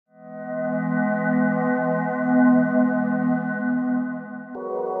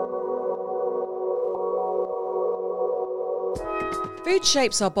Food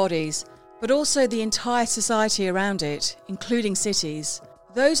shapes our bodies, but also the entire society around it, including cities.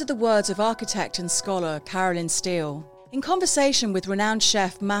 Those are the words of architect and scholar Carolyn Steele. In conversation with renowned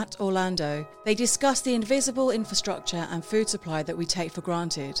chef Matt Orlando, they discuss the invisible infrastructure and food supply that we take for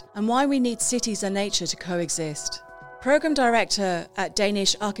granted, and why we need cities and nature to coexist. Programme Director at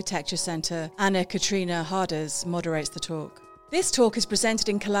Danish Architecture Centre, Anna Katrina Harders, moderates the talk. This talk is presented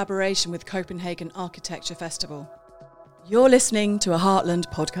in collaboration with Copenhagen Architecture Festival. You're listening to a Heartland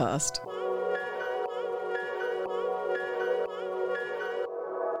podcast.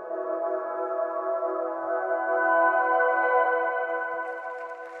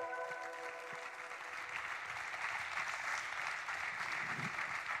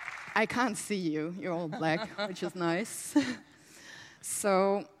 I can't see you. You're all black, which is nice.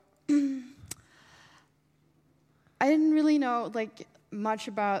 So, I didn't really know much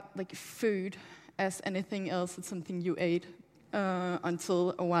about food as anything else. It's something you ate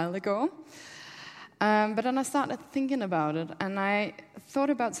until a while ago. But then I started thinking about it, and I thought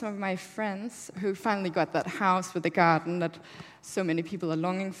about some of my friends who finally got that house with a garden that so many people are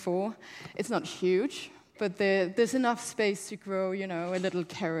longing for. It's not huge, but there's enough space to grow, a little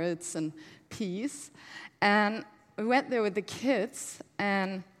carrots and peas. And we went there with the kids,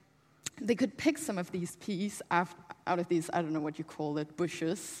 and they could pick some of these peas out of these, I don't know what you call it,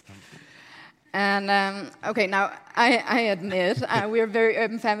 bushes. And, okay, now, I admit, we're a very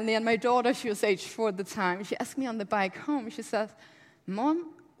urban family, and my daughter, she was age 4 at the time, she asked me on the bike home, she says,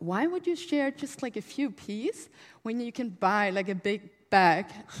 "Mom, why would you share just a few peas when you can buy a big bag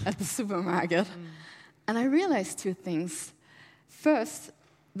at the supermarket?" And I realized 2 things. First,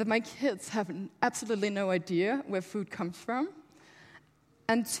 that my kids have absolutely no idea where food comes from.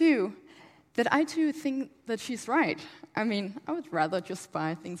 And 2, that I too think that she's right. I mean, I would rather just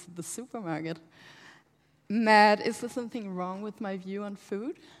buy things at the supermarket. Matt, is there something wrong with my view on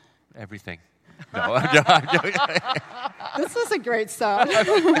food? Everything. No, I'm joking. This was a great start.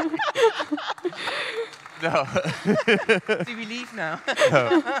 No. Do we leave now?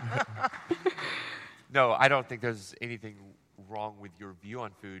 No, I don't think there's anything wrong with your view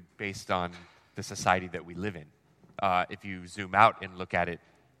on food based on the society that we live in. If you zoom out and look at it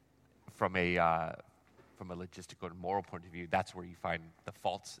from a logistical and moral point of view, that's where you find the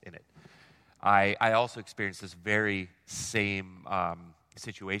faults in it. I also experienced this very same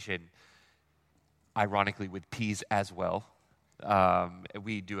situation, ironically, with peas as well.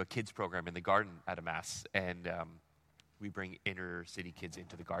 We do a kids program in the garden at Amass, and we bring inner city kids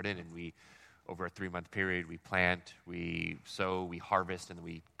into the garden, and we, over a 3-month period, we plant, we sow, we harvest, and then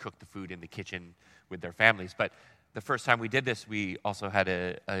we cook the food in the kitchen with their families. But the first time we did this, we also had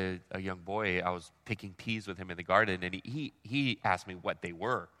a young boy. I was picking peas with him in the garden, and he asked me what they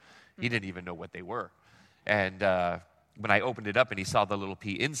were. He didn't even know what they were. And when I opened it up and he saw the little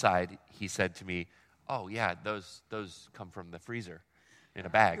pea inside, he said to me, "Oh, yeah, those come from the freezer in a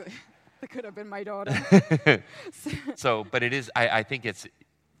bag." That could have been my daughter. So, but it is, I think it's,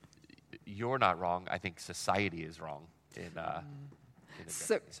 you're not wrong. I think society is wrong in a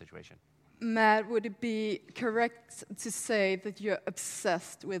situation. Matt, would it be correct to say that you're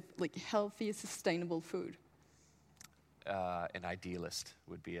obsessed with healthy, sustainable food? An idealist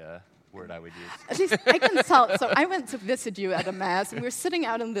would be a word I would use. At least I can tell. So I went to visit you at Amass, and we were sitting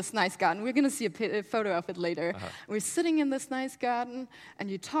out in this nice garden. We're going to see a photo of it later. We're sitting in this nice garden, and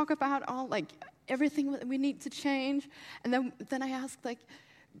you talk about all everything we need to change. And then I asked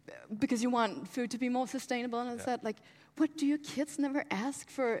because you want food to be more sustainable, and I said what, do your kids never ask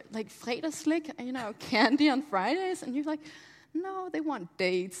for fredagsslik, candy on Fridays? And you're like, no, they want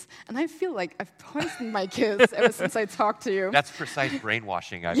dates. And I feel like I've poisoned my kids ever since I talked to you. That's precise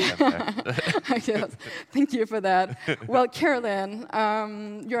brainwashing I've done there. I guess. Thank you for that. Well, Carolyn,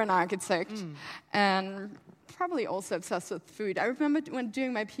 you're an architect and probably also obsessed with food. I remember when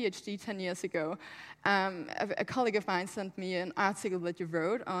doing my PhD 10 years ago, a colleague of mine sent me an article that you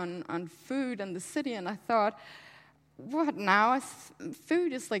wrote on food and the city, and I thought, what now?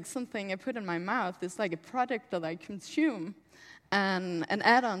 Food is something I put in my mouth. It's like a product that I consume, and an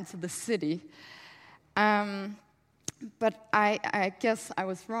add-on to the city. But I guess I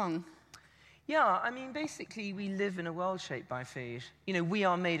was wrong. Yeah, I mean, basically, we live in a world shaped by food. We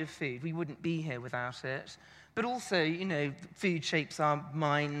are made of food. We wouldn't be here without it. But also, food shapes our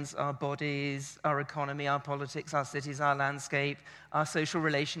minds, our bodies, our economy, our politics, our cities, our landscape, our social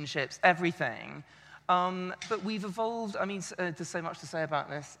relationships, everything. But we've evolved, there's so much to say about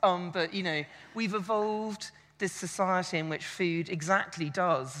this, but, we've evolved this society in which food exactly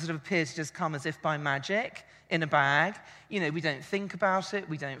does sort of appear to just come as if by magic in a bag. We don't think about it,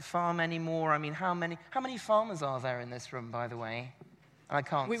 we don't farm anymore. How many farmers are there in this room, by the way? And I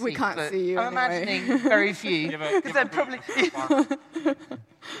can't We see. can't but see you I'm anyway. imagining very few. Because they're probably...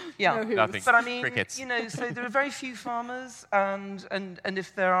 Yeah. No, Nothing. But I mean, Crickets. you know, so there are very few farmers, and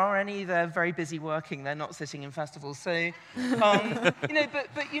if there are any, they're very busy working. They're not sitting in festivals. So, you know, but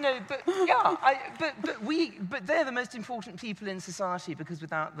they're the most important people in society because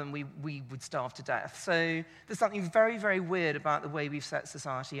without them, we would starve to death. So there's something very, very weird about the way we've set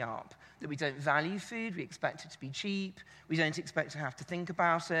society up. That we don't value food. We expect it to be cheap. We don't expect to have to think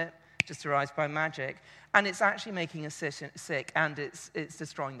about it. Just arrives by magic. And it's actually making us sick, and it's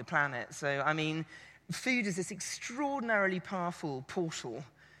destroying the planet. So, I mean, food is this extraordinarily powerful portal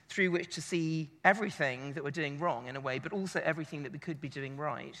through which to see everything that we're doing wrong, in a way, but also everything that we could be doing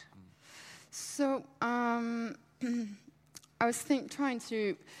right. So, I was trying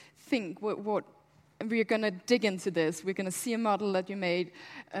to think what we're going to dig into this. We're going to see a model that you made.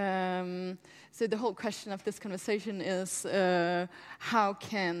 So the whole question of this conversation is how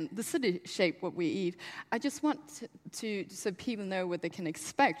can the city shape what we eat? I just want to so people know what they can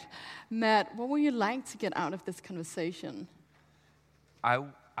expect. Matt, what would you like to get out of this conversation? I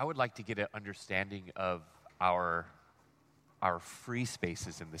would like to get an understanding of our free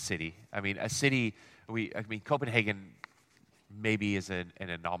spaces in the city. I mean, Copenhagen maybe is an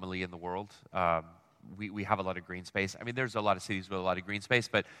anomaly in the world. We have a lot of green space. I mean, there's a lot of cities with a lot of green space,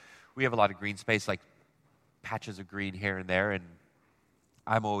 but we have a lot of green space, like patches of green here and there. And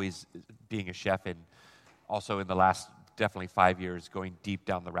I'm always, being a chef, and also in the last definitely 5 years, going deep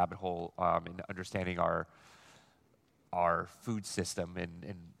down the rabbit hole in understanding our food system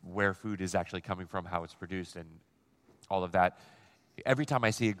and where food is actually coming from, how it's produced, and all of that. Every time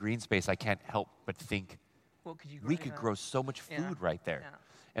I see a green space, I can't help but think, What could you grow we could there? grow so much food right there. Yeah.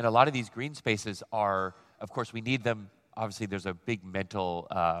 And a lot of these green spaces are, of course, we need them. Obviously, there's a big mental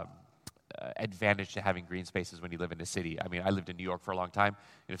advantage to having green spaces when you live in a city. I mean, I lived in New York for a long time,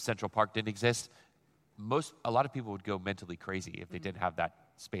 and if Central Park didn't exist, a lot of people would go mentally crazy if they didn't have that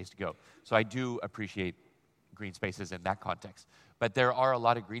space to go. So I do appreciate green spaces in that context. But there are a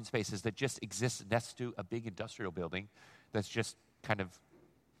lot of green spaces that just exist next to a big industrial building that's just kind of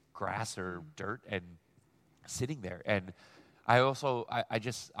grass or dirt and sitting there. And I want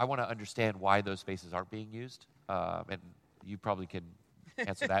to understand why those spaces aren't being used. And you probably can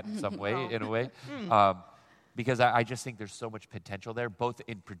answer that in some way, in a way. Because I just think there's so much potential there, both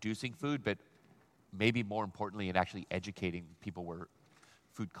in producing food, but maybe more importantly in actually educating people where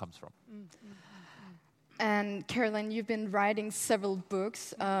food comes from. And Caroline, you've been writing several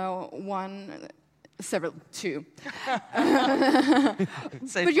books. Two.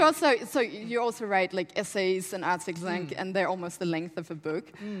 But you also write like essays and articles, and they're almost the length of a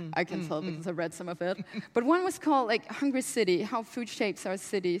book. I can tell because I read some of it. But one was called like Hungry City: How Food Shapes Our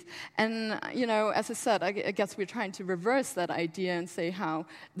Cities. And you know, as I said, I guess we're trying to reverse that idea and say how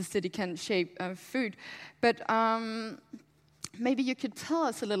the city can shape food. But maybe you could tell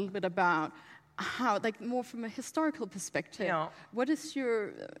us a little bit about how, like, more from a historical perspective. Yeah. What did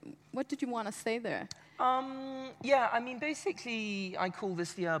you want to say there? I mean, basically, I call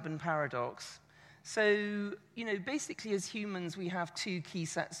this the urban paradox. So, you know, basically, as humans, we have two key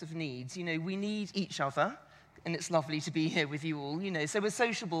sets of needs. You know, we need each other, and it's lovely to be here with you all. You know, so we're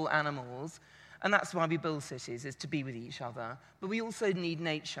sociable animals, and that's why we build cities, is to be with each other. But we also need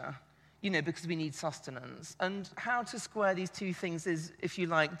nature. You know, because we need sustenance. And how to square these two things is, if you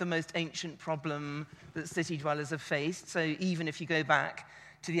like, the most ancient problem that city dwellers have faced. So even if you go back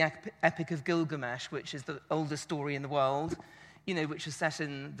to the Epic of Gilgamesh, which is the oldest story in the world, you know, which was set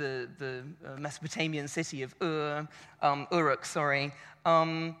in the Mesopotamian city of Uruk,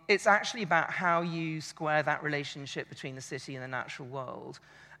 it's actually about how you square that relationship between the city and the natural world.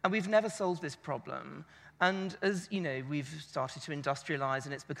 And we've never solved this problem. And as, you know, we've started to industrialize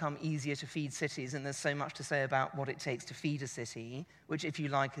and it's become easier to feed cities, and there's so much to say about what it takes to feed a city, which, if you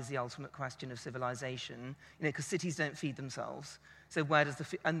like, is the ultimate question of civilization, you know, because cities don't feed themselves. So where does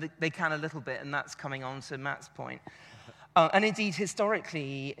and they can a little bit, and that's coming on to Matt's point. And indeed,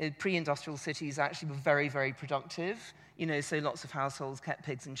 historically, pre-industrial cities actually were very, very productive. You know, so lots of households kept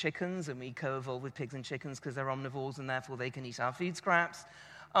pigs and chickens, and we co-evolved with pigs and chickens because they're omnivores and therefore they can eat our food scraps.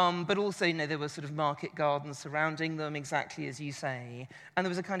 But also, you know, there were sort of market gardens surrounding them, exactly as you say. And there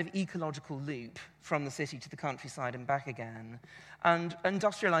was a kind of ecological loop from the city to the countryside and back again. And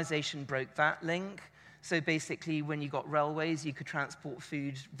industrialization broke that link. So basically, when you got railways, you could transport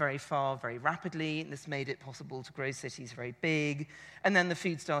food very far, very rapidly, and this made it possible to grow cities very big. And then the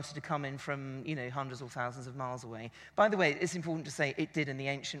food started to come in from, hundreds or thousands of miles away. By the way, it's important to say it did in the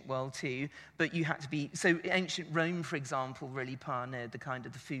ancient world too, but you had to be... So ancient Rome, for example, really pioneered the kind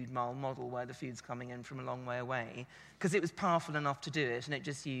of the food mile model where the food's coming in from a long way away, because it was powerful enough to do it, and it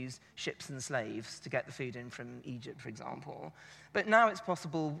just used ships and slaves to get the food in from Egypt, for example. But now it's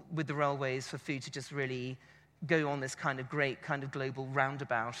possible with the railways for food to just really go on this kind of great kind of global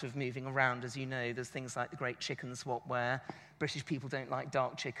roundabout of moving around. As you know, there's things like the Great Chicken Swap, where British people don't like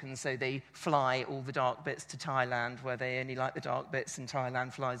dark chicken, so they fly all the dark bits to Thailand, where they only like the dark bits, and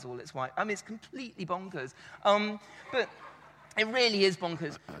Thailand flies all its white. I mean, it's completely bonkers. But it really is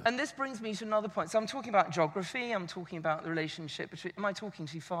bonkers. And this brings me to another point. So I'm talking about geography. I'm talking about the relationship between... Am I talking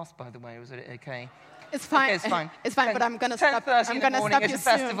too fast, by the way, or is it okay? It's fine. Okay, it's fine. It's fine, but I'm going to stop. I'm going to stop you a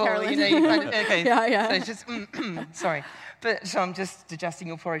festival, soon, Caroline. you kind of, okay. Yeah. So it's just, sorry. But I'm just digesting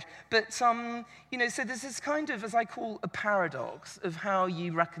your porridge. But, so there's this kind of, as I call, a paradox of how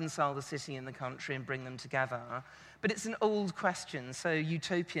you reconcile the city and the country and bring them together. But it's an old question. So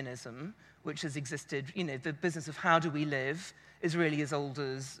utopianism, which has existed, the business of how do we live, is really as old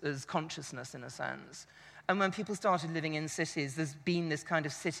as consciousness, in a sense. And when people started living in cities, there's been this kind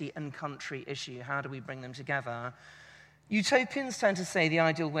of city and country issue. How do we bring them together? Utopians tend to say the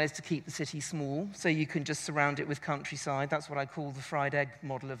ideal way is to keep the city small, so you can just surround it with countryside. That's what I call the fried egg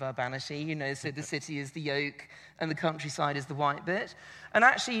model of urbanity. So the city is the yolk and the countryside is the white bit. And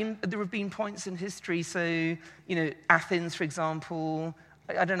actually, there have been points in history. So, Athens, for example...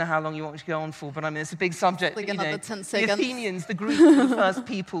 I don't know how long you want me to go on for, but I mean, it's a big subject. Like another 10 seconds. The Athenians, the Greeks, were the first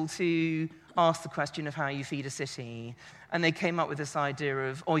people to ask the question of how you feed a city. And they came up with this idea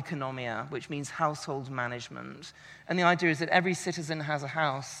of oikonomia, which means household management. And the idea is that every citizen has a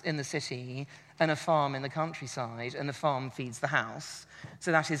house in the city and a farm in the countryside, and the farm feeds the house.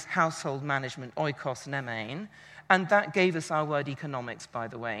 So that is household management, oikos nemein. And that gave us our word economics, by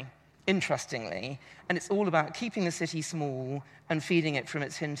the way, interestingly. And it's all about keeping the city small and feeding it from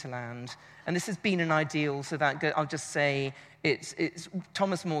its hinterland. And this has been an ideal, so that I'll just say it's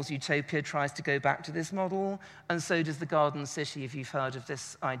Thomas More's Utopia tries to go back to this model, and so does the Garden City, if you've heard of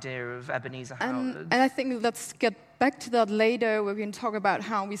this idea of Ebenezer Howard. And I think let's get back to that later, where we can talk about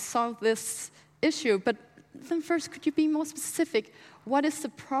how we solve this issue. But then first, could you be more specific? What is the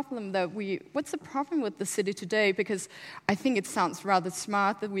problem what's the problem with the city today? Because I think it sounds rather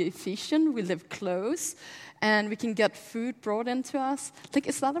smart that we're efficient, we live close, and we can get food brought into us.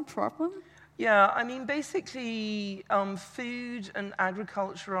 Is that a problem? Yeah, I mean, basically, food and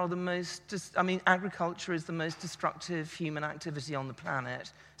agriculture are the most... agriculture is the most destructive human activity on the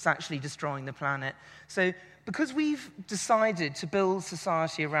planet. It's actually destroying the planet. So because we've decided to build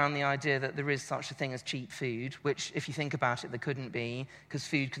society around the idea that there is such a thing as cheap food, which, if you think about it, there couldn't be, because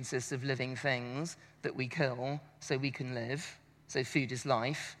food consists of living things that we kill so we can live. So food is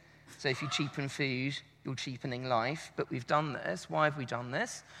life. So if you cheapen food, you're cheapening life. But we've done this. Why have we done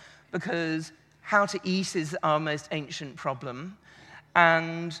this? Because how to eat is our most ancient problem.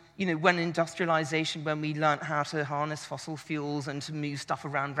 And, when industrialization, when we learned how to harness fossil fuels and to move stuff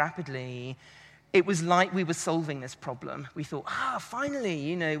around rapidly, it was like we were solving this problem. We thought,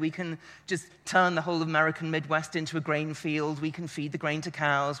 finally, we can just turn the whole American Midwest into a grain field. We can feed the grain to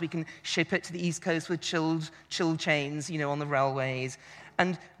cows. We can ship it to the East Coast with chilled chains, on the railways.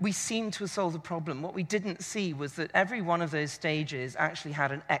 And we seemed to have solved the problem. What we didn't see was that every one of those stages actually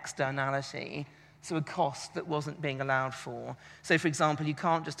had an externality, so a cost that wasn't being allowed for. So, for example, you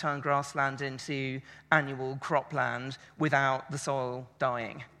can't just turn grassland into annual cropland without the soil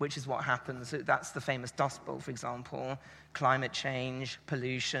dying, which is what happens. That's the famous Dust Bowl, for example. Climate change,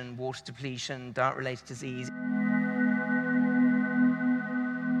 pollution, water depletion, dirt-related disease.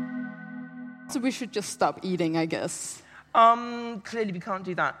 So we should just stop eating, I guess. Clearly we can't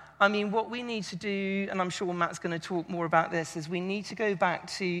do that. I mean, what we need to do, and I'm sure Matt's going to talk more about this, is we need to go back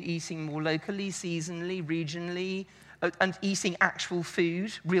to eating more locally, seasonally, regionally, and eating actual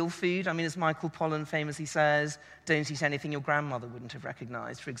food, real food. I mean, as Michael Pollan famously says, don't eat anything your grandmother wouldn't have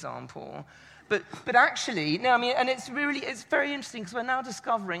recognized, for example. But actually, no, I mean, and it's very interesting because we're now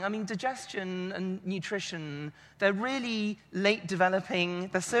discovering, digestion and nutrition, they're really late developing.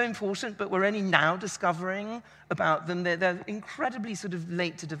 They're so important, but we're only now discovering about them. They're incredibly sort of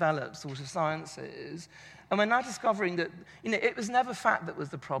late to develop sort of sciences. And we're now discovering that, it was never fat that was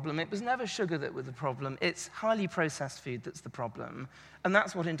the problem. It was never sugar that was the problem. It's highly processed food that's the problem. And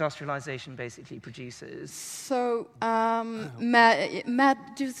that's what industrialization basically produces. So, Matt,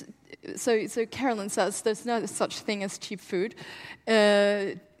 so Caroline says there's no such thing as cheap food.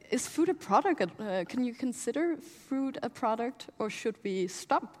 is food a product? Can you consider food a product, or should we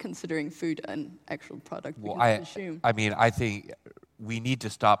stop considering food an actual product? Well, we can consume? I mean, I think we need to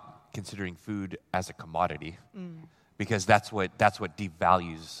stop considering food as a commodity, because that's what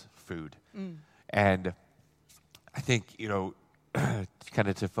devalues food. And I think, you know, kind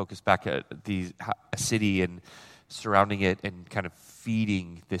of to focus back at a city and surrounding it and kind of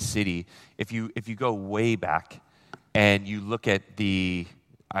feeding the city. If you go way back and you look at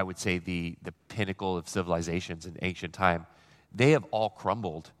I would say the pinnacle of civilizations in ancient time, they have all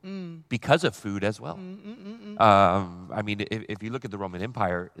crumbled because of food as well. I mean, if you look at the Roman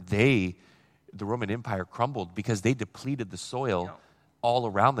Empire, the Roman Empire crumbled because they depleted the soil all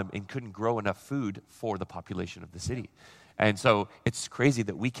around them and couldn't grow enough food for the population of the city. And so it's crazy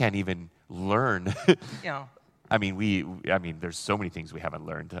that we can't even learn. I mean, there's so many things we haven't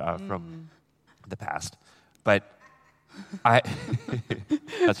learned from the past, but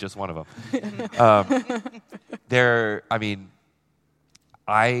that's just one of them.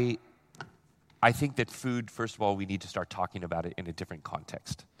 I think that food, first of all, we need to start talking about it in a different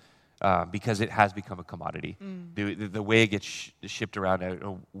context, because it has become a commodity. The way it gets shipped around,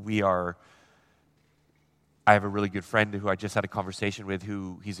 I have a really good friend who I just had a conversation with.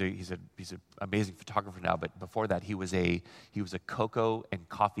 He's an amazing photographer now, but before that he was a cocoa and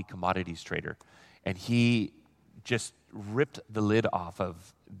coffee commodities trader, and he just ripped the lid off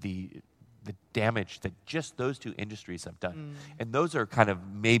of the damage that just those two industries have done. And those are kind of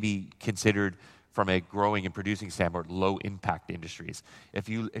maybe considered, from a growing and producing standpoint, low impact industries. If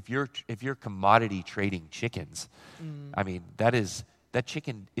you're commodity trading chickens, I mean, that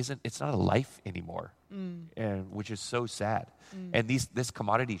chicken it's not a life anymore, and which is so sad. And this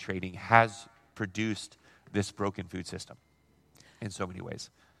commodity trading has produced this broken food system in so many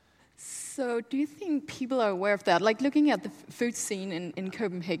ways. So do you think people are aware of that? Like, looking at the food scene in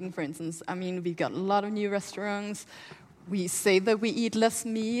Copenhagen, for instance, I mean, we've got a lot of new restaurants. We say that we eat less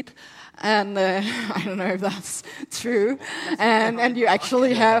meat, and I don't know if that's true. And you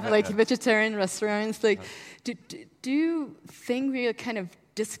actually have, like, vegetarian restaurants. Like, do you think we are kind of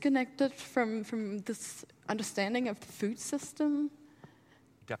disconnected from this understanding of the food system?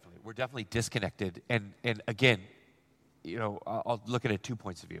 Definitely. We're definitely disconnected. And again, you know, I'll look at it 2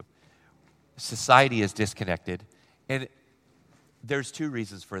 points of view. Society is disconnected, and there's two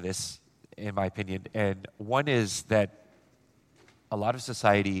reasons for this, in my opinion. And one is that a lot of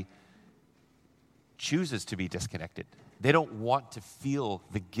society chooses to be disconnected. They don't want to feel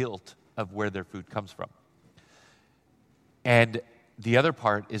the guilt of where their food comes from. And the other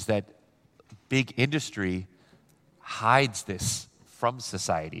part is that big industry hides this from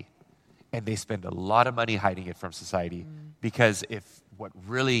society, and they spend a lot of money hiding it from society, because if what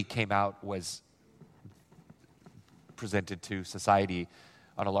really came out was presented to society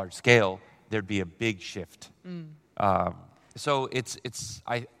on a large scale, there'd be a big shift. So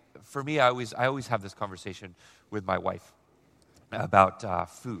for me, I always have this conversation with my wife about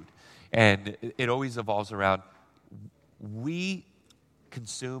food, and it always evolves around, we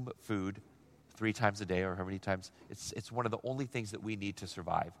consume food 3 times a day, or how many times. It's one of the only things that we need to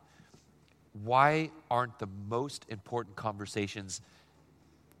survive. Why aren't the most important conversations,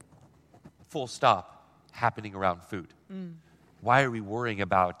 full stop, happening around food? Why are we worrying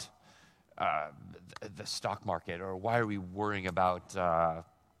about the stock market, or why are we worrying about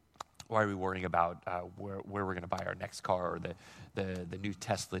where we're going to buy our next car, or the new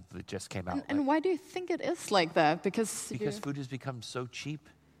Tesla that just came out? And why do you think it is like that? Because food has become so cheap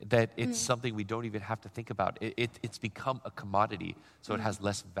that it's something we don't even have to think about. It's become a commodity, so it has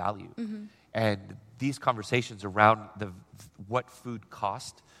less value. And these conversations around what food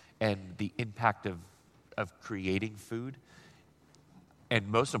costs and the impact of creating food, and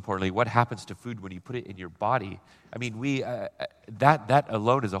most importantly, what happens to food when you put it in your body. I mean, that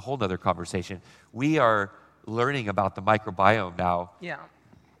alone is a whole other conversation. We are learning about the microbiome now. Yeah.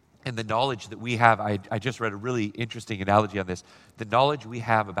 And the knowledge that we have, I just read a really interesting analogy on this. The knowledge we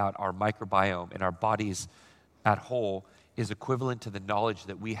have about our microbiome and our bodies at whole is equivalent to the knowledge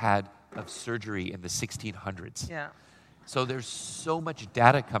that we had of surgery in the 1600s. Yeah. So there's so much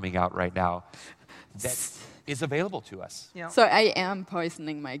data coming out right now that is available to us. Yeah. So I am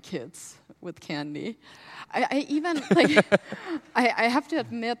poisoning my kids with candy. I even, like, I have to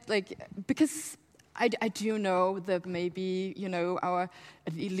admit, like, because I do know that maybe, you know,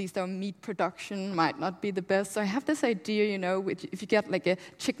 at least our meat production might not be the best. So I have this idea, you know, if you get like a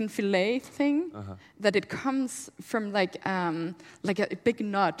chicken fillet thing, that it comes from like a big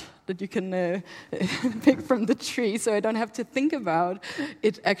nut that you can pick from the tree. So I don't have to think about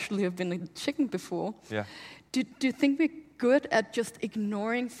it actually have been a chicken before. Yeah. Do you think we good at just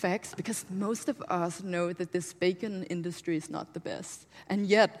ignoring facts, because most of us know that this bacon industry is not the best. And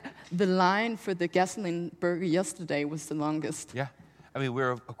yet, the line for the gasoline burger yesterday was the longest. Yeah. I mean,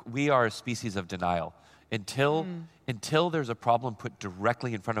 we are a species of denial. Until there's a problem put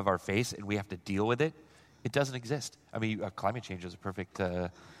directly in front of our face and we have to deal with it, it doesn't exist. I mean, climate change is a perfect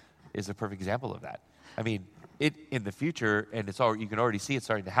example of that. I mean, in the future, and you can already see it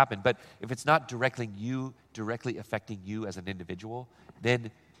starting to happen, but if it's not directly affecting you as an individual, then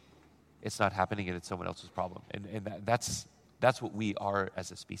it's not happening and it's someone else's problem. And that's what we are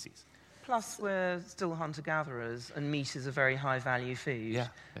as a species. Plus, we're still hunter-gatherers, and meat is a very high-value food. Yeah,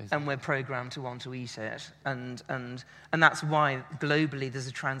 and we're programmed to want to eat it. And that's why, globally, there's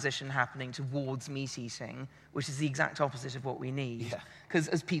a transition happening towards meat eating, which is the exact opposite of what we need. Because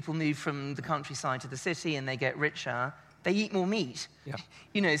as people move from the countryside to the city and they get richer, they eat more meat.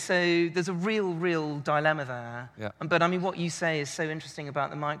 Yeah. So there's a real dilemma there. Yeah. But, I mean, what you say is so interesting about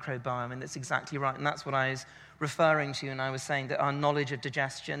the microbiome, and that's exactly right. And that's what I was referring to, and I was saying that our knowledge of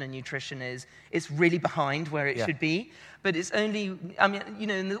digestion and nutrition it's really behind where it should be. But it's only, I mean,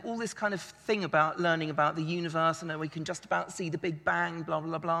 and all this kind of thing about learning about the universe, and we can just about see the Big Bang, blah,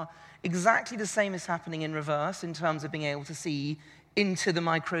 blah, blah. Exactly the same is happening in reverse in terms of being able to see into the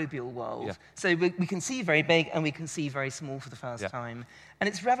microbial world. Yeah. So we can see very big and we can see very small for the first time. And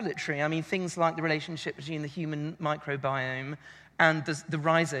it's revelatory. I mean, things like the relationship between the human microbiome and the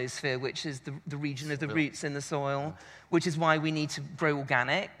rhizosphere, which is the region of the roots in the soil, which is why we need to grow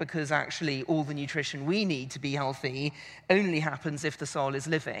organic, because actually all the nutrition we need to be healthy only happens if the soil is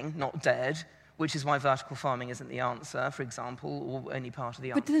living, not dead, which is why vertical farming isn't the answer, for examand or only part of the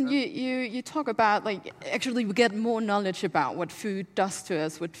answer. But then you talk about, like, actually we get more knowledge about what food does to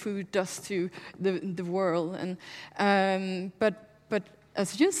us, what food does to the world. And but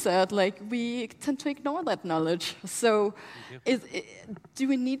as you said, like, we tend to ignore that knowledge. So do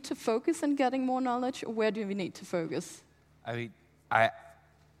we need to focus on getting more knowledge, or where do we need to focus? I mean,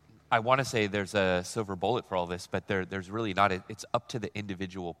 I want to say there's a silver bullet for all this, but there's really not. It's up to the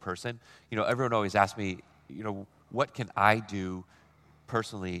individual person. Everyone always asks me, what can I do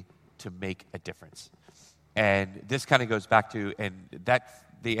personally to make a difference? And this kind of goes back to, and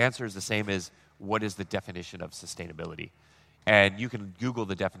the answer is the same as, what is the definition of sustainability? And you can Google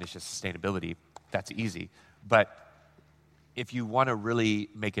the definition of sustainability. That's easy. But if you want to really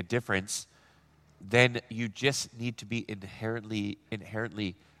make a difference, then you just need to be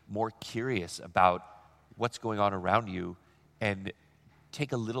inherently more curious about what's going on around you and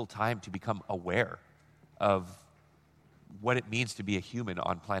take a little time to become aware of what it means to be a human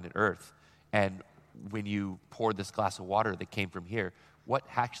on planet Earth. And when you poured this glass of water that came from here, what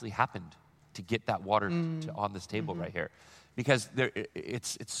actually happened to get that water on this table right here? Because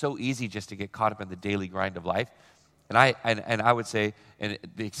it's so easy just to get caught up in the daily grind of life. And I would say, and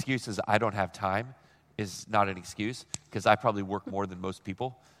the excuse is I don't have time is not an excuse, because I probably work more than most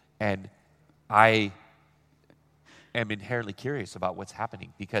people. And I am inherently curious about what's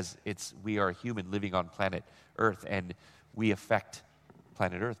happening, because we are a human living on planet Earth, and we affect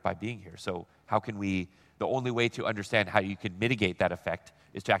planet Earth by being here. So the only way to understand how you can mitigate that effect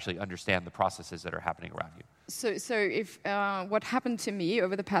is to actually understand the processes that are happening around you. So if what happened to me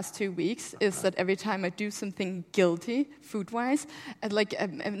over the past 2 weeks is that every time I do something guilty, food-wise, like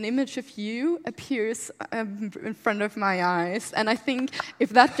an image of you appears in front of my eyes. And I think if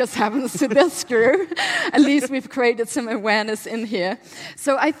that just happens to this crew, at least we've created some awareness in here.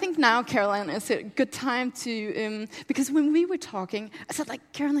 So I think now, Caroline, is a good time to, because when we were talking, I said, like,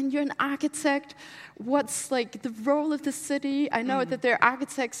 Caroline, you're an architect. What's, like, the role of the city? I know that there are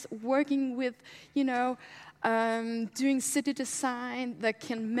architects working with, doing city design that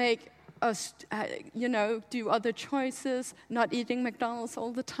can make us, do other choices, not eating McDonald's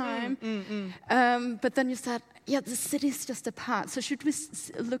all the time. But then you said, the city is just a part. So should we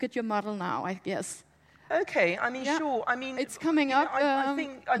look at your model now, I guess? Okay, I mean, sure. I mean, it's coming up. I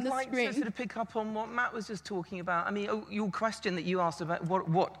think I'd like screen. to sort of pick up on what Matt was just talking about. I mean, your question that you asked about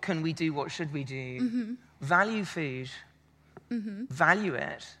what can we do, what should we do? Value food. Value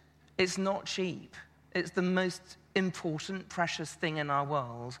it. It's not cheap. It's the most important, precious thing in our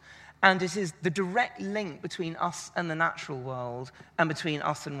world. And it is the direct link between us and the natural world, and between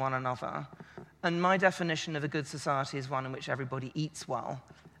us and one another. And my definition of a good society is one in which everybody eats well.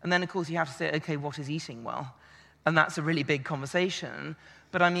 And then, of course, you have to say, okay, what is eating well? And that's a really big conversation.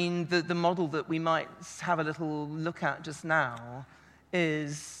 But I mean, the model that we might have a little look at just now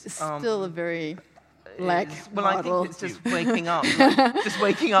is... still a very... black well, model. I think it's just waking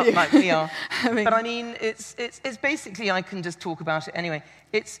up, like we are. But I mean, it's basically, I can just talk about it anyway.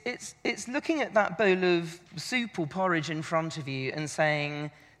 It's looking at that bowl of soup or porridge in front of you and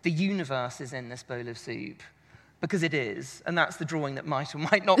saying, the universe is in this bowl of soup. Because it is, and that's the drawing that might or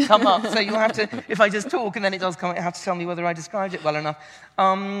might not come up. So you'll have to, if I just talk and then it does come, you have to tell me whether I described it well enough.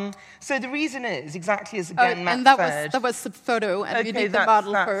 So the reason is, exactly as again Matt and that said. that was the photo, and you Okay, did the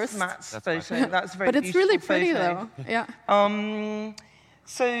bottle that's first. Matt's photo. That's a very But it's really beautiful pretty, photo. though. Yeah.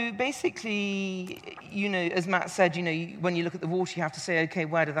 So basically, as Matt said, when you look at the water, you have to say, okay,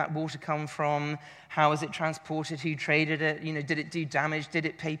 where did that water come from? How was it transported? Who traded it? Did it do damage? Did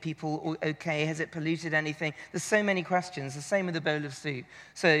it pay people okay? Has it polluted anything? There's so many questions. The same with a bowl of soup.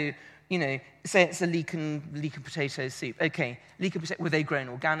 So, say it's a leek and potato soup. Okay, leek and potato, were they grown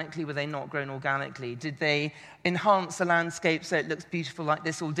organically? Were they not grown organically? Did they enhance the landscape so it looks beautiful like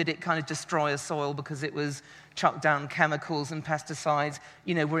this? Or did it kind of destroy a soil because it was chucked down chemicals and pesticides?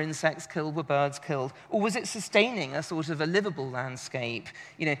 Were insects killed? Were birds killed? Or was it sustaining a sort of a livable landscape?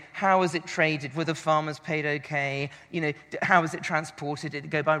 How was it traded? Were the farmers paid okay? How was it transported? Did it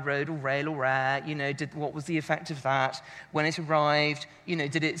go by road or rail or air? What was the effect of that? When it arrived,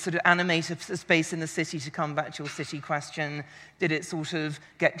 did it sort of animate a space in the city, to come back to your city question? Did it sort of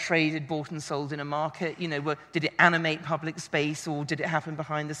get traded, bought and sold in a market? Did it animate public space, or did it happen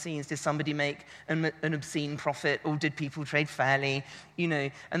behind the scenes? Did somebody make an obscene profit, or did people trade fairly?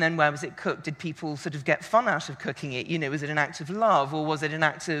 And then where was it cooked? Did people sort of get fun out of cooking it? Was it an act of love, or was it an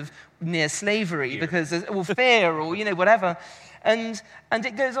act of near slavery, or fear, or whatever? And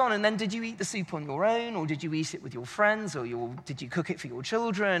it goes on. And then, did you eat the soup on your own, or did you eat it with your friends, or did you cook it for your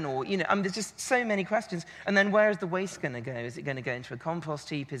children, or there's just so many questions. And then, where is the waste going to go? Is it going to go into a compost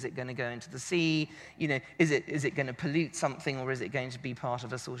heap? Is it going to go into the sea? Is it going to pollute something, or is it going to be part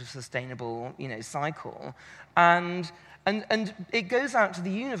of a sort of sustainable cycle? And it goes out to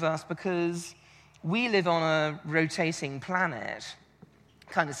the universe, because we live on a rotating planet,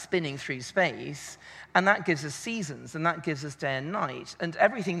 kind of spinning through space, and that gives us seasons, and that gives us day and night. And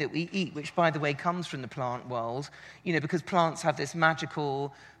everything that we eat, which, by the way, comes from the plant world, because plants have this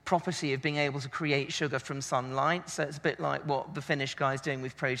magical property of being able to create sugar from sunlight. So it's a bit like what the Finnish guy's doing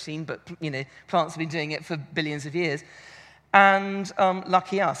with protein, but, plants have been doing it for billions of years. And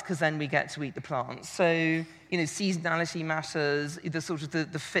lucky us, because then we get to eat the plants. So, seasonality matters,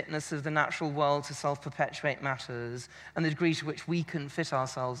 the fitness of the natural world to self-perpetuate matters, and the degree to which we can fit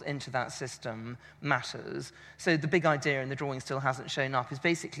ourselves into that system matters. So the big idea, and the drawing still hasn't shown up, is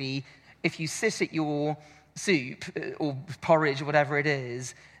basically, if you sit at your soup or porridge or whatever it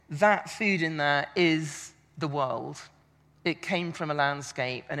is, that food in there is the world. It came from a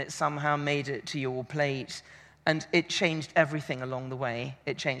landscape, and it somehow made it to your plate. And it changed everything along the way.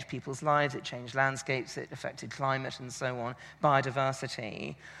 It changed people's lives, it changed landscapes, it affected climate and so on,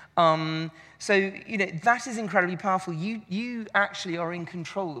 biodiversity. So, that is incredibly powerful. You actually are in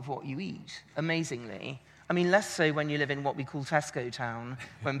control of what you eat, amazingly. I mean, less so when you live in what we call Tesco town,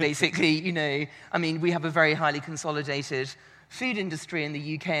 when basically, we have a very highly consolidated food industry in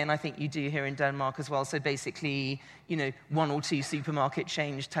the UK, and I think you do here in Denmark as well. So basically, one or two supermarket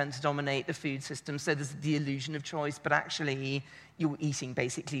chains tend to dominate the food system, so there's the illusion of choice, but actually you're eating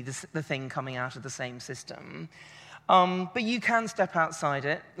basically the thing coming out of the same system. But you can step outside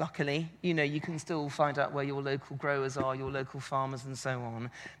it, luckily. You can still find out where your local growers are, your local farmers, and so on.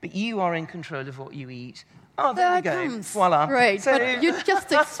 But you are in control of what you eat. Oh, there you go. Voila. Great, so, but you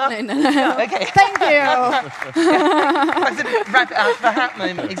just explained it. Yeah, okay. Thank you. I sort of wrap it out of the hat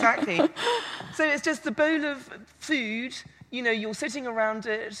moment, exactly. So it's just the bowl of food, you're sitting around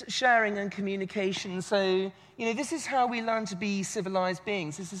it, sharing and communication. So, this is how we learn to be civilized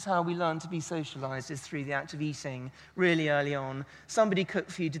beings. This is how we learn to be socialized, is through the act of eating, really early on. Somebody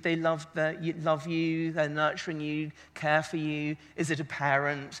cooked for you. Did they love you? They're nurturing you, care for you? Is it a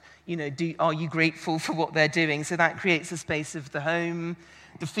parent? Are you grateful for what they're doing? So that creates a space of the home.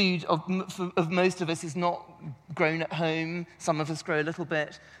 The food of most of us is not grown at home. Some of us grow a little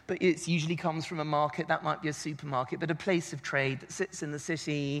bit, but it usually comes from a market. That might be a supermarket, but a place of trade that sits in the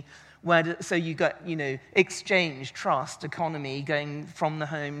city, so you got, exchange, trust, economy going from the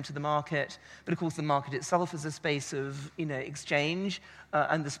home to the market. But of course, the market itself is a space of, exchange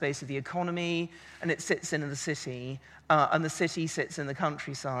and the space of the economy, and it sits in the city. And the city sits in the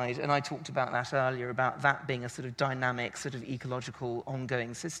countryside, and I talked about that earlier, about that being a sort of dynamic, sort of ecological,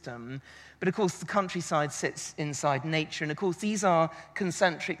 ongoing system. But of course, the countryside sits inside nature. And of course, these are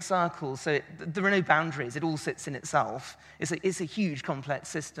concentric circles, so there are no boundaries. It all sits in itself. It's a huge, complex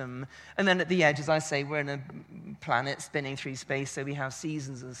system. And then at the edge, as I say, we're in a planet spinning through space, so we have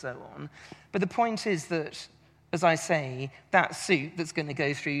seasons and so on. But the point is that, as I say, that suit that's going to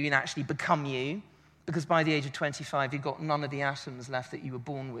go through you and actually become you, because by the age of 25, you've got none of the atoms left that you were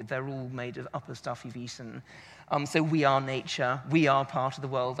born with. They're all made of upper stuff you've eaten. So we are nature. We are part of the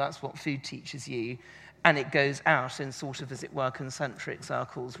world. That's what food teaches you. And it goes out in sort of, as it were, concentric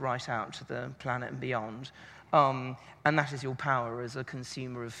circles right out to the planet and beyond. And that is your power as a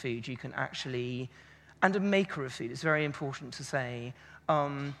consumer of food. You can actually, and a maker of food, it's very important to say.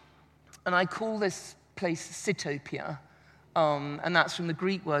 And I call this place Sittopia. And that's from the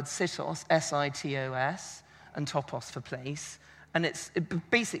Greek word sitos, S-I-T-O-S, and topos for place. And it's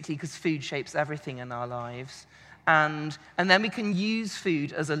basically because food shapes everything in our lives. And then we can use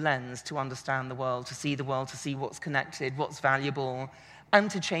food as a lens to understand the world, to see what's connected, what's valuable, and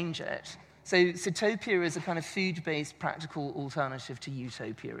to change it. So Sittopia is a kind of food-based practical alternative to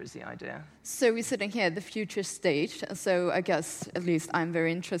utopia is the idea. So we're sitting here at the future stage, so I guess at least I'm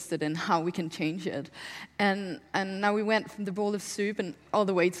very interested in how we can change it. And now we went from the bowl of soup and all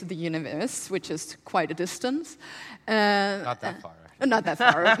the way to the universe, which is quite a distance. Not that far. Not that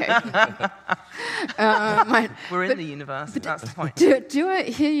far, okay. We're in the universe, that's the point. Do I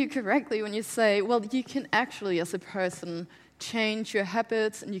hear you correctly when you say, well, you can actually, as a person, change your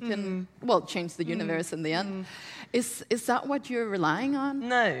habits and you can, change the universe in the end. Is that what you're relying on?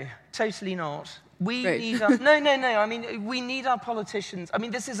 No, totally not. We need our, no. I mean, we need our politicians. I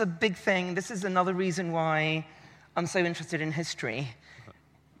mean, this is a big thing. This is another reason why I'm so interested in history.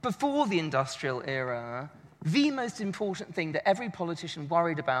 Before the industrial era, the most important thing that every politician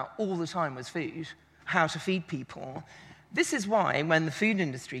worried about all the time was food, how to feed people. This is why, when the food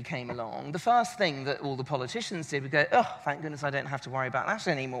industry came along, the first thing that all the politicians did was go, oh, thank goodness I don't have to worry about that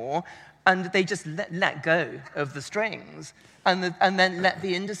anymore. And they just let go of the strings and then let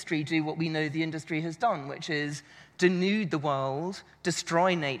the industry do what we know the industry has done, which is denude the world,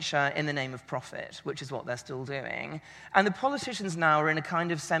 destroy nature in the name of profit, which is what they're still doing. And the politicians now are in a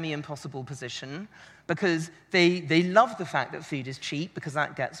kind of semi-impossible position because they love the fact that food is cheap because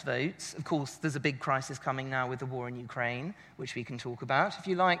that gets votes. Of course, there's a big crisis coming now with the war in Ukraine, which we can talk about, if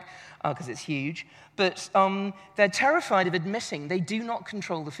you like, because it's huge. But they're terrified of admitting they do not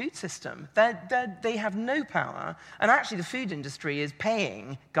control the food system. They have no power. And actually, the food industry is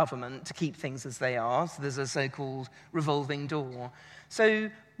paying government to keep things as they are. So there's a so-called revolving door. So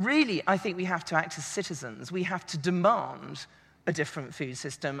really, I think we have to act as citizens. We have to demand a different food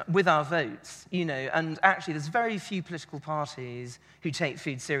system with our votes, and actually there's very few political parties who take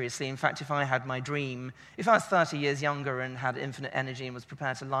food seriously. In fact, if I had my dream, if I was 30 years younger and had infinite energy and was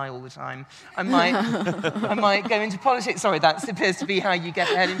prepared to lie all the time, I might go into politics. Sorry, that appears to be how you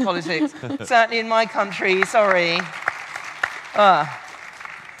get ahead in politics. Certainly in my country, sorry. But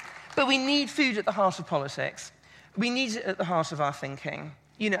we need food at the heart of politics. We need it at the heart of our thinking.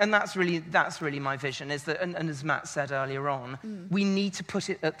 And that's really my vision, is that, and as Matt said earlier on, we need to put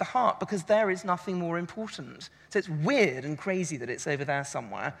it at the heart because there is nothing more important. So it's weird and crazy that it's over there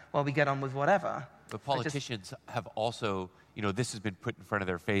somewhere while we get on with whatever. But politicians have also, this has been put in front of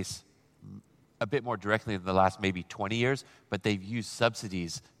their face a bit more directly in the last maybe 20 years, but they've used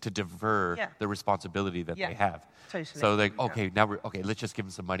subsidies to divert the responsibility that they have. Totally. So let's just give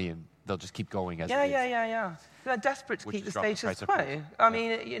them some money and they'll just keep going as it is. Yeah. They're desperate to keep the status quo. I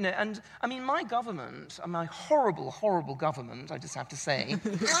mean, my government, my horrible, horrible government, I just have to say.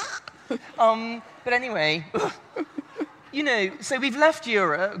 But anyway, so we've left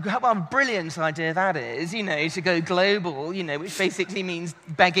Europe. What a brilliant idea that is, to go global, which basically means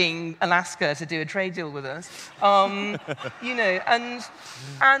begging Alaska to do a trade deal with us. And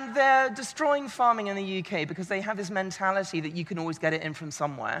they're destroying farming in the UK because they have this mentality that you can always get it in from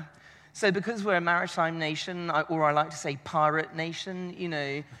somewhere. So because we're a maritime nation, or I like to say pirate nation,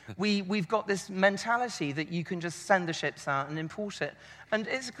 we've got this mentality that you can just send the ships out and import it. And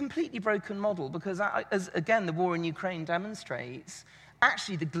it's a completely broken model because, as again, the war in Ukraine demonstrates,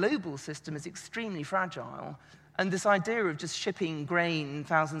 actually the global system is extremely fragile. And this idea of just shipping grain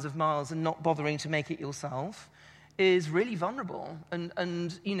thousands of miles and not bothering to make it yourself is really vulnerable. And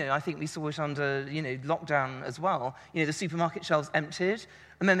I think we saw it under, lockdown as well. The supermarket shelves emptied,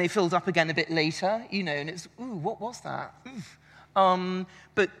 and then they filled up again a bit later, and it's, what was that?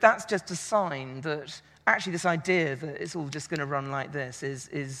 But that's just a sign that actually this idea that it's all just going to run like this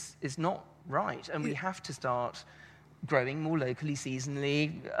is not right. And we have to start growing more locally,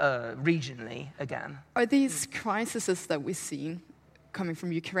 seasonally, regionally again. Are these crises that we see coming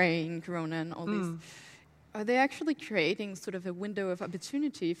from Ukraine, Corona, and all these, are they actually creating sort of a window of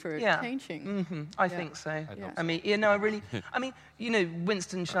opportunity for changing? I think so. Yeah. I mean,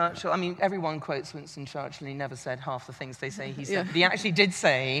 Winston Churchill, I mean, everyone quotes Winston Churchill, and he never said half the things they say he said. But he actually did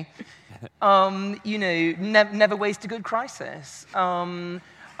say, never waste a good crisis. And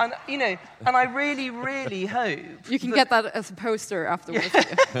I really, really hope... You can get that as a poster afterwards.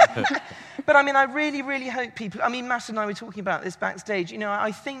 But I mean, I really, really hope people... I mean, Matt and I were talking about this backstage.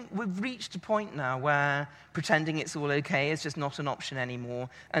 I think we've reached a point now where pretending it's all okay is just not an option anymore.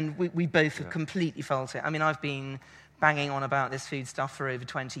 And we both have completely felt it. I mean, I've been banging on about this food stuff for over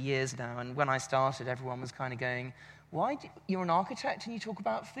 20 years now. And when I started, everyone was kind of going... You're an architect and you talk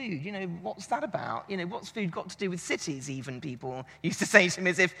about food. What's that about? What's food got to do with cities, even, people used to say to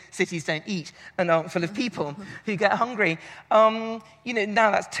me, as if cities don't eat and aren't full of people who get hungry. Now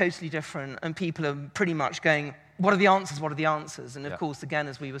that's totally different, and people are pretty much going, what are the answers, what are the answers? And of course, again,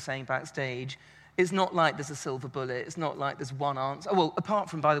 as we were saying backstage, it's not like there's a silver bullet. It's not like there's one answer. Well, apart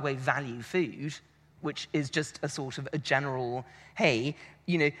from, by the way, value food, which is just a sort of a general, hey,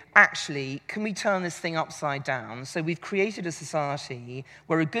 actually, can we turn this thing upside down? So we've created a society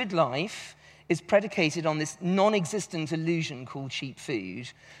where a good life is predicated on this non-existent illusion called cheap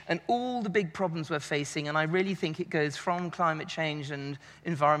food. And all the big problems we're facing, and I really think it goes from climate change and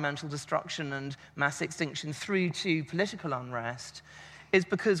environmental destruction and mass extinction through to political unrest, is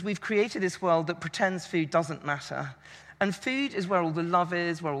because we've created this world that pretends food doesn't matter. And food is where all the love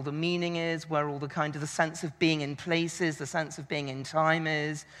is, where all the meaning is, where all the kind of the sense of being in place is, the sense of being in time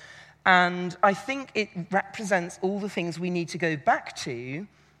is. And I think it represents all the things we need to go back to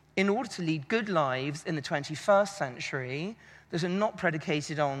in order to lead good lives in the 21st century that are not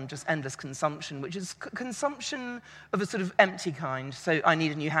predicated on just endless consumption, which is consumption of a sort of empty kind. So I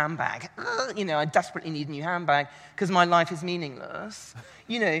need a new handbag. I desperately need a new handbag because my life is meaningless.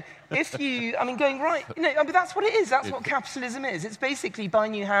 But that's what it is. That's what capitalism is. It's basically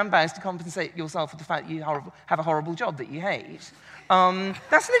buying new handbags to compensate yourself for the fact that you have a horrible job that you hate.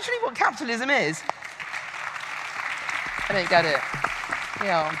 That's literally what capitalism is. I don't get it.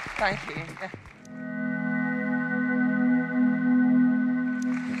 Yeah, thank you.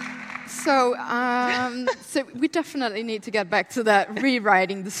 So we definitely need to get back to that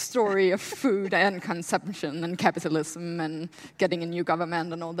rewriting the story of food and consumption and capitalism and getting a new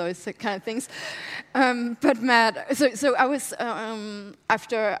government and all those kind of things. But Matt, so I was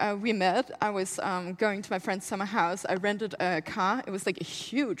after we met, I was going to my friend's summer house. I rented a car. It was like a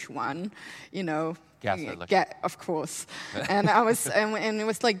huge one, Gas or electric? Of course. And I was, and it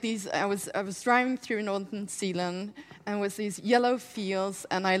was like these. I was driving through Northern Zealand, and it was these yellow fields,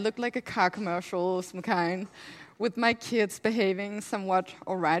 and I looked like a car commercial of some kind, with my kids behaving somewhat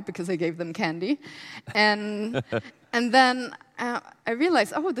all right because I gave them candy, and then I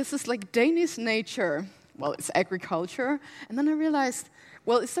realized, this is like Danish nature. Well, it's agriculture, and then I realized,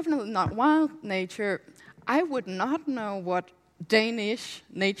 well, it's definitely not wild nature. I would not know what Danish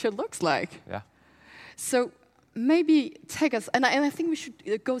nature looks like. Yeah. So maybe take us, and I think we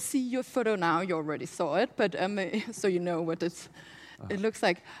should go see your photo now. You already saw it, but so you know what it looks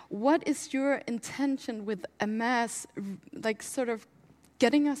like. What is your intention with Amaze, like sort of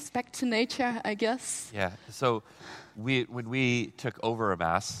getting us back to nature, I guess? Yeah, so when we took over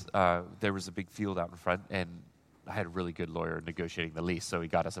Amaze, there was a big field out in front, and I had a really good lawyer negotiating the lease, so he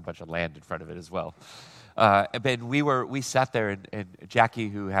got us a bunch of land in front of it as well. But we sat there, and Jackie,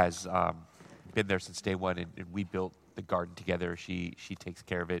 who has... been there since day one, and we built the garden together. She takes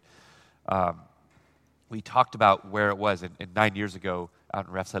care of it. We talked about where it was, and 9 years ago out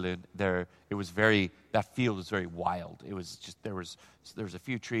in Refshalund, that field was very wild. It was just there was a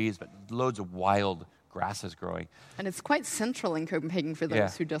few trees, but loads of wild grasses growing. And it's quite central in Copenhagen for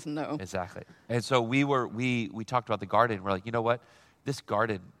those who doesn't know. Exactly. And so we talked about the garden. And we're like, you know what? This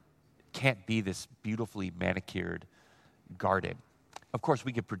garden can't be this beautifully manicured garden. Of course,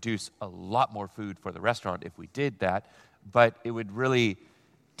 we could produce a lot more food for the restaurant if we did that, but it would really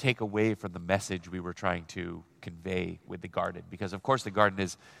take away from the message we were trying to convey with the garden. Because, of course, the garden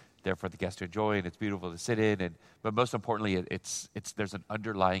is there for the guests to enjoy, and it's beautiful to sit in, but most importantly, there's an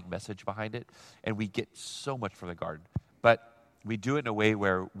underlying message behind it, and we get so much from the garden. But we do it in a way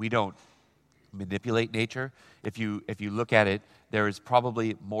where we don't manipulate nature. If you look at it, there is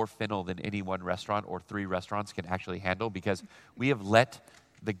probably more fennel than any one restaurant or 3 restaurants can actually handle, because we have let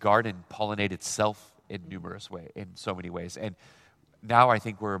the garden pollinate itself in so many ways. And now I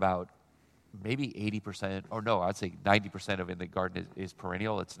think we're about maybe 80%, or no, I'd say 90% of in the garden is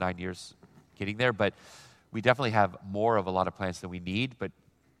perennial. It's 9 years getting there, but we definitely have more of a lot of plants than we need, but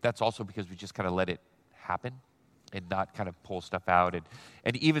that's also because we just kind of let it happen. not kind of pull stuff out.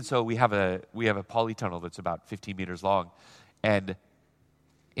 And even so, we have a polytunnel that's about 15 meters long, and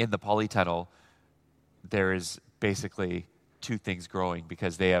in the polytunnel, there is basically two things growing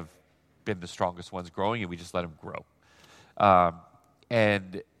because they have been the strongest ones growing, and we just let them grow.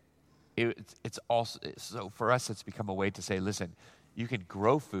 And it's also, so for us, it's become a way to say, listen, you can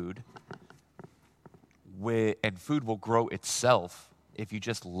grow food, and food will grow itself if you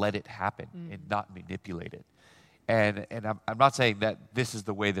just let it happen and not manipulate it. And I'm not saying that this is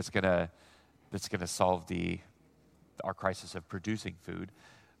the way that's gonna solve our crisis of producing food,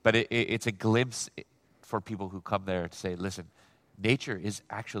 but it's a glimpse for people who come there to say, listen, nature is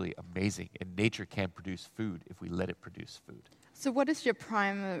actually amazing, and nature can produce food if we let it produce food. So what is your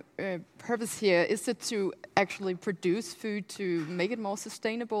prime purpose here? Is it to actually produce food to make it more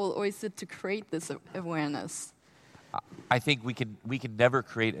sustainable, or is it to create this awareness? I think we can never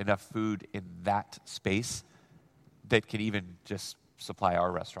create enough food in that space that can even just supply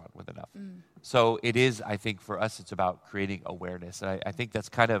our restaurant with enough. So it is, I think for us, it's about creating awareness. And I think that's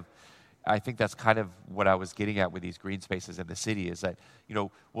kind of what I was getting at with these green spaces in the city, is that,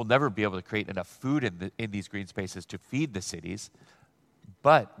 we'll never be able to create enough food in these green spaces to feed the cities,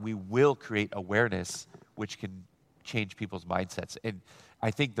 but we will create awareness which can change people's mindsets. And I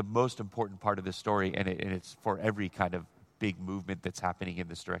think the most important part of this story, and it's for every kind of big movement that's happening in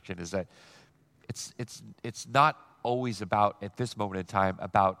this direction, is that it's not always about, at this moment in time,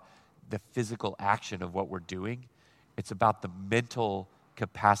 about the physical action of what we're doing. It's about the mental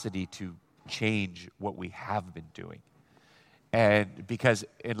capacity to change what we have been doing. And because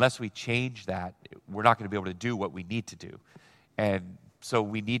unless we change that, we're not going to be able to do what we need to do. And so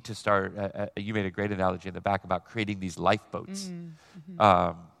we need to start, you made a great analogy in the back about creating these lifeboats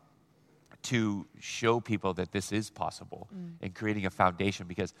to show people that this is possible and creating a foundation,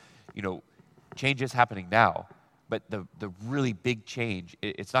 because, change is happening now, but the really big change,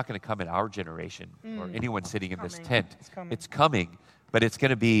 it's not going to come in our generation or anyone sitting in this tent. It's coming, but it's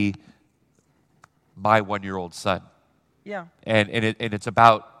going to be my 1-year-old son. Yeah. And it's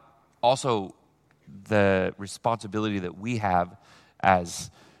about also the responsibility that we have as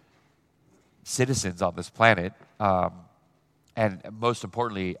citizens on this planet, and most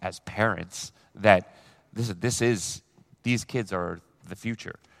importantly as parents, that these kids are the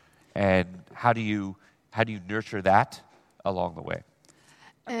future. And how do you nurture that along the way?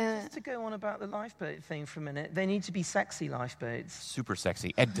 Just to go on about the lifeboat thing for a minute, they need to be sexy lifeboats. Super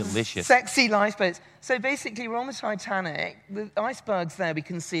sexy and delicious. Sexy lifeboats. So basically, we're on the Titanic. The icebergs there, we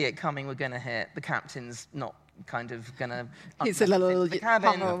can see it coming. We're going to hit. The captain's not kind of going to... He's a little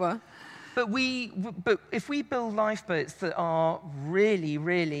hungover. But if we build lifeboats that are really,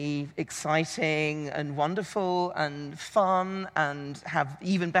 really exciting and wonderful and fun and have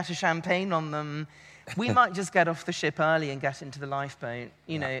even better champagne on them, we might just get off the ship early and get into the lifeboat,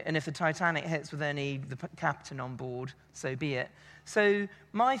 and if the Titanic hits with only the captain on board, so be it. So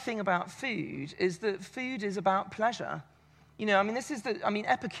my thing about food is that food is about pleasure.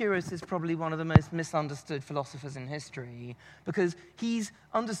 Epicurus is probably one of the most misunderstood philosophers in history, because he's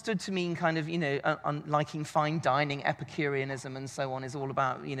understood to mean kind of, liking fine dining, Epicureanism and so on is all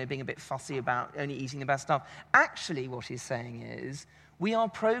about, being a bit fussy about only eating the best stuff. Actually, what he's saying is, we are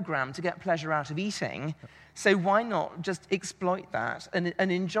programmed to get pleasure out of eating, so why not just exploit that and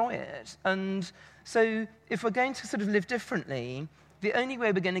enjoy it? And so if we're going to sort of live differently, the only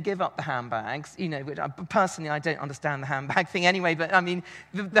way we're going to give up the handbags, which personally I don't understand the handbag thing anyway, but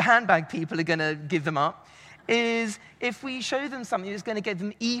the handbag people are going to give them up, is if we show them something that's going to give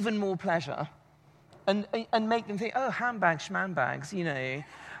them even more pleasure and make them think, oh, handbags, schmanbags,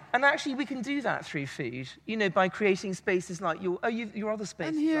 And actually, we can do that through food, by creating spaces like your other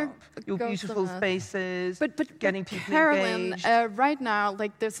spaces, your beautiful spaces, but getting people Carolyn, engaged. Right now,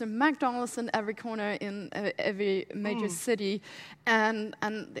 there's a McDonald's in every corner in every major city, and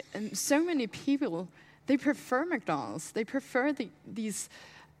so many people, they prefer McDonald's. They prefer these,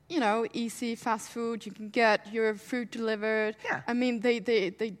 easy fast food. You can get your food delivered. Yeah. I mean,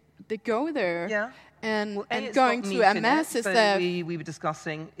 they go there. Yeah. And going to MS is that we were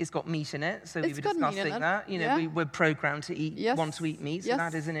discussing, it's got meat in it, so we were discussing that. We're programmed to want to eat meat, so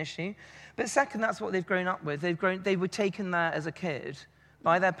that is an issue. But second, that's what they've grown up with. They were taken there as a kid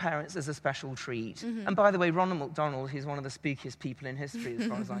by their parents as a special treat. And by the way, Ronald McDonald, he's one of the spookiest people in history, as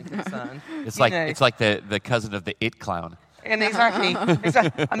far as I'm concerned. It's like the cousin of the It clown. And exactly.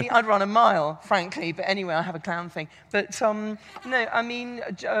 I'd run a mile, frankly, but anyway, I have a clown thing. But Ray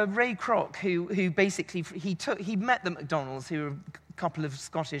Kroc, who basically he met the McDonald's, who were couple of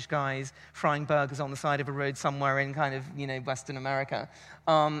Scottish guys frying burgers on the side of a road somewhere in kind of, Western America.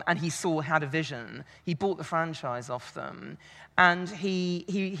 And he had a vision. He bought the franchise off them. And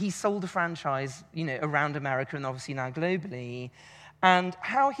he sold the franchise, around America and obviously now globally. And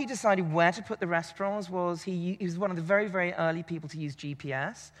how he decided where to put the restaurants was he was one of the very, very early people to use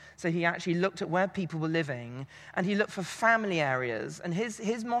GPS. So he actually looked at where people were living, and he looked for family areas. And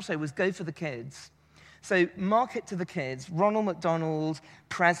his motto was go for the kids. So market to the kids, Ronald McDonald,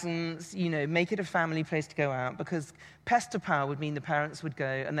 presents, make it a family place to go out, because pest to power would mean the parents would go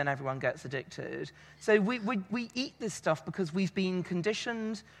and then everyone gets addicted. So we eat this stuff because we've been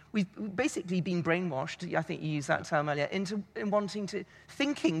conditioned, we've basically been brainwashed, I think you used that term earlier, into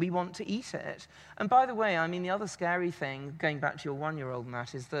thinking we want to eat it. And by the way, I mean, the other scary thing, going back to your 1-year-old,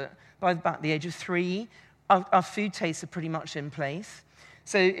 Matt, is that by about the age of 3, our food tastes are pretty much in place.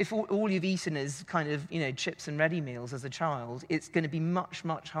 So if all you've eaten is kind of, chips and ready meals as a child, it's going to be much,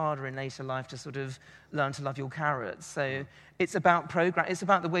 much harder in later life to sort of learn to love your carrots. So it's about it's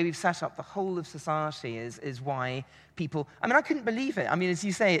about the way we've set up the whole of society is why people... I mean, I couldn't believe it. I mean, as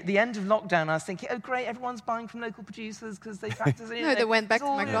you say, at the end of lockdown, I was thinking, oh, great, everyone's buying from local producers because they factor in... No, they went back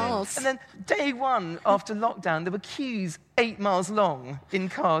to McDonald's. And then day one after lockdown, there were queues 8 miles long in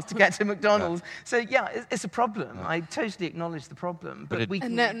cars to get to McDonald's. So, yeah, it's a problem. I totally acknowledge the problem. But we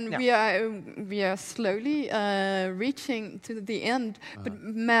can... And then we are slowly reaching to the end. But,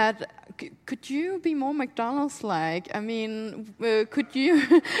 Matt, could you be more McDonald's-like? I mean, could you...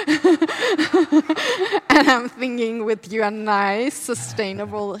 And I'm thinking with your nice,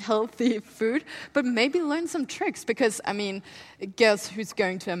 sustainable, healthy food, but maybe learn some tricks, because, I mean, guess who's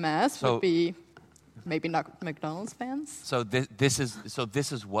going to MS would be maybe not McDonald's fans? So this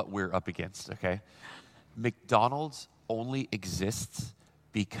is what we're up against, okay? McDonald's only exists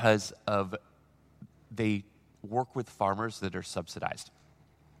because they work with farmers that are subsidized,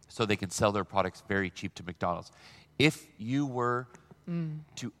 so they can sell their products very cheap to McDonald's. If you were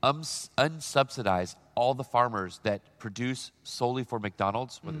to unsubsidize all the farmers that produce solely for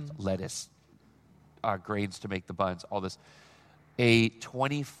McDonald's, whether it's lettuce, grains to make the buns, all this, a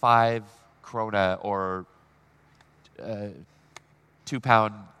 25 krona or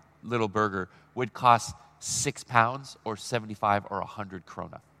 2-pound little burger would cost 6 pounds or 75 or 100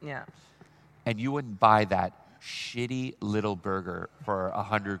 krona. Yeah. And you wouldn't buy that shitty little burger for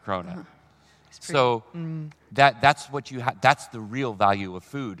 100 krona. So that's what you that's the real value of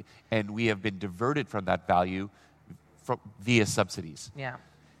food, and we have been diverted from that value via subsidies. Yeah.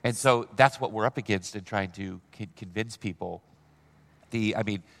 And so that's what we're up against in trying to convince people.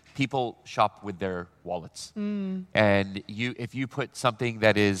 People shop with their wallets. And if you put something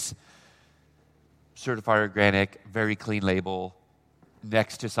that is certified organic, very clean label,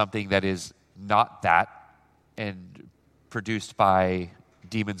 next to something that is not that and produced by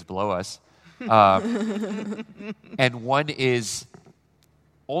demons below us, and one is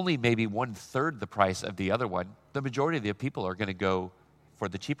only maybe 1/3 the price of the other one, the majority of the people are going to go for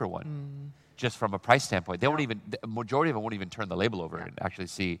the cheaper one, just from a price standpoint. The majority of them won't even turn the label over and actually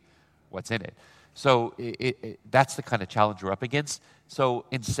see what's in it. So that's the kind of challenge we're up against. So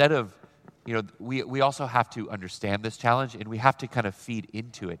instead of, we also have to understand this challenge, and we have to kind of feed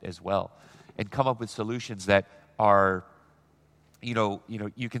into it as well and come up with solutions that are...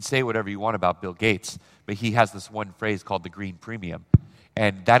 you can say whatever you want about Bill Gates, but he has this one phrase called the green premium.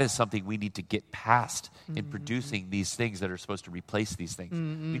 And that is something we need to get past in producing these things that are supposed to replace these things.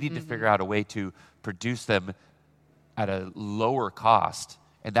 We need to figure out a way to produce them at a lower cost,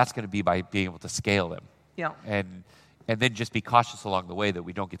 and that's going to be by being able to scale them. Yeah. And then just be cautious along the way that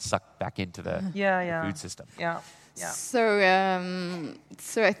we don't get sucked back into the food system. Yeah. Yeah.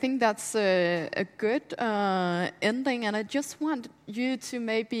 So I think that's a good ending, and I just want you to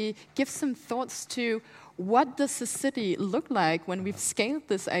maybe give some thoughts to what does the city look like when we've scaled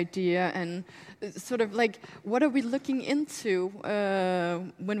this idea, and sort of like what are we looking into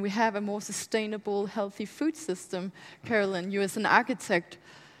when we have a more sustainable, healthy food system? Carolyn, you as an architect.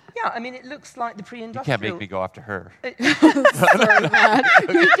 Yeah, I mean, it looks like the pre-industrial... You can't make me go after her. Sorry, Matt.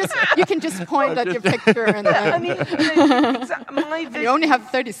 You can just point at your picture and then... I mean, my vision... You only have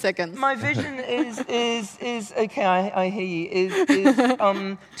 30 seconds. My vision is okay, I hear you, is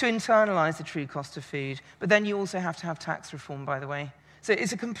to internalize the true cost of food. But then you also have to have tax reform, by the way. So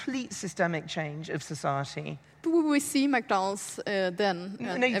it's a complete systemic change of society. But will we see McDonald's then?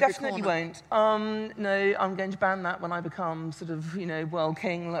 No, you definitely won't. No, I'm going to ban that when I become sort of, world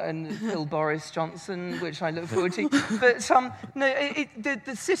king and kill Boris Johnson, which I look forward to. But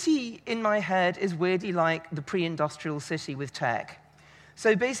the city in my head is weirdly like the pre-industrial city with tech.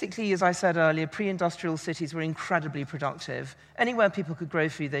 So basically, as I said earlier, pre-industrial cities were incredibly productive. Anywhere people could grow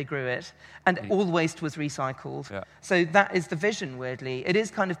food, they grew it. And all waste was recycled. Yeah. So that is the vision, weirdly. It is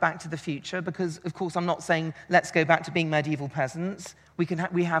kind of back to the future because, of course, I'm not saying let's go back to being medieval peasants. We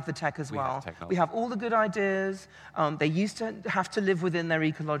have the tech as well. We have all the good ideas. They used to have to live within their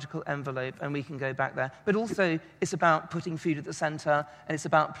ecological envelope, and we can go back there. But also, it's about putting food at the center, and it's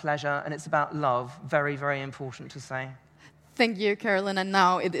about pleasure, and it's about love. Very, very important to say. Thank you, Carolyn. And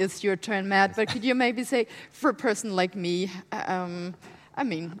now it is your turn, Matt. But could you maybe say, for a person like me, I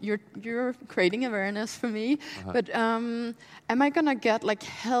mean, you're creating awareness for me. But am I gonna get like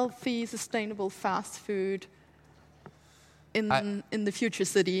healthy, sustainable fast food in the future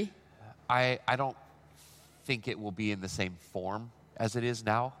city? I don't think it will be in the same form as it is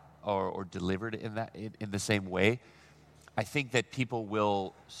now, or delivered in the same way. I think that people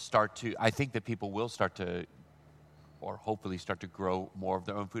will start to, or hopefully start to grow more of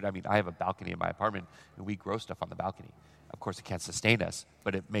their own food. I mean, I have a balcony in my apartment, and we grow stuff on the balcony. Of course, it can't sustain us,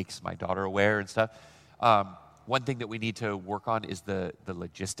 but it makes my daughter aware and stuff. One thing that we need to work on is the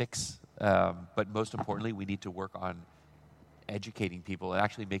logistics, but most importantly, we need to work on educating people and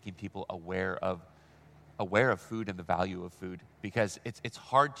actually making people aware of food and the value of food, because it's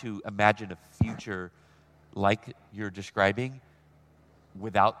hard to imagine a future like you're describing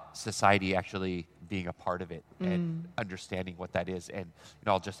without society actually being a part of it and understanding what that is. And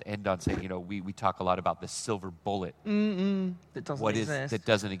I'll just end on saying, we talk a lot about the silver bullet. That doesn't exist. That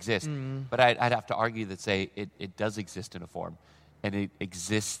doesn't exist. But I'd have to argue that say it does exist in a form, and it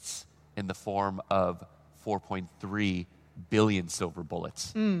exists in the form of 4.3 billion silver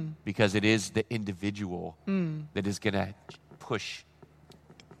bullets, because it is the individual that is going to push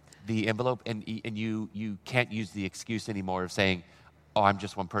the envelope, and you can't use the excuse anymore of saying, oh, I'm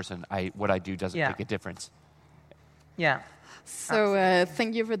just one person. What I do doesn't make a difference. Yeah. So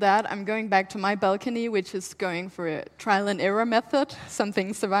thank you for that. I'm going back to my balcony, which is going for a trial and error method.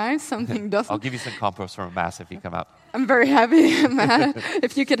 Something survives, something doesn't. I'll give you some compost from a mass if you come out. I'm very happy, Matt,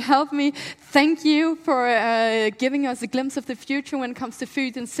 if you could help me. Thank you for giving us a glimpse of the future when it comes to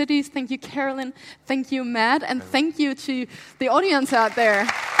food in cities. Thank you, Carolyn. Thank you, Matt. And thank you to the audience out there.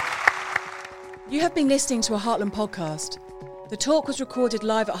 You have been listening to a Heartland podcast. The talk was recorded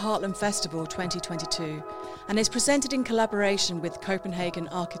live at Heartland Festival 2022 and is presented in collaboration with Copenhagen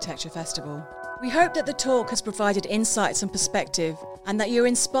Architecture Festival. We hope that the talk has provided insights and perspective, and that you're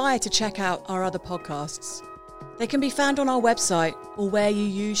inspired to check out our other podcasts. They can be found on our website or where you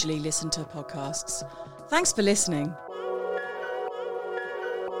usually listen to podcasts. Thanks for listening.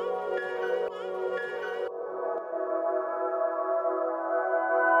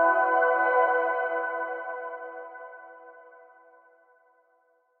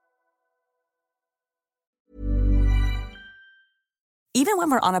 Even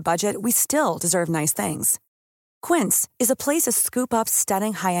when we're on a budget, we still deserve nice things. Quince is a place to scoop up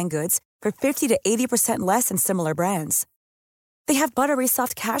stunning high-end goods for 50 to 80% less than similar brands. They have buttery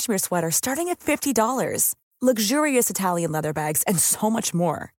soft cashmere sweaters starting at $50, luxurious Italian leather bags, and so much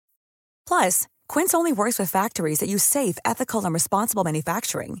more. Plus, Quince only works with factories that use safe, ethical, and responsible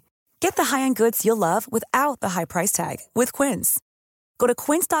manufacturing. Get the high-end goods you'll love without the high price tag with Quince. Go to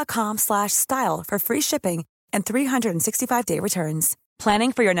quince.com/style for free shipping and 365-day returns.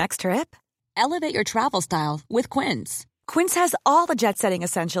 Planning for your next trip? Elevate your travel style with Quince. Quince has all the jet-setting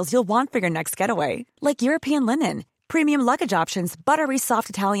essentials you'll want for your next getaway, like European linen, premium luggage options, buttery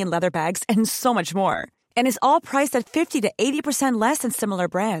soft Italian leather bags, and so much more. And is all priced at 50 to 80% less than similar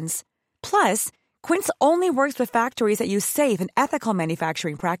brands. Plus, Quince only works with factories that use safe and ethical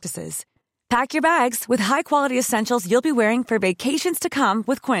manufacturing practices. Pack your bags with high-quality essentials you'll be wearing for vacations to come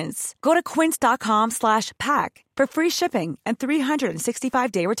with Quince. Go to quince.com/pack for free shipping and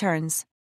 365-day returns.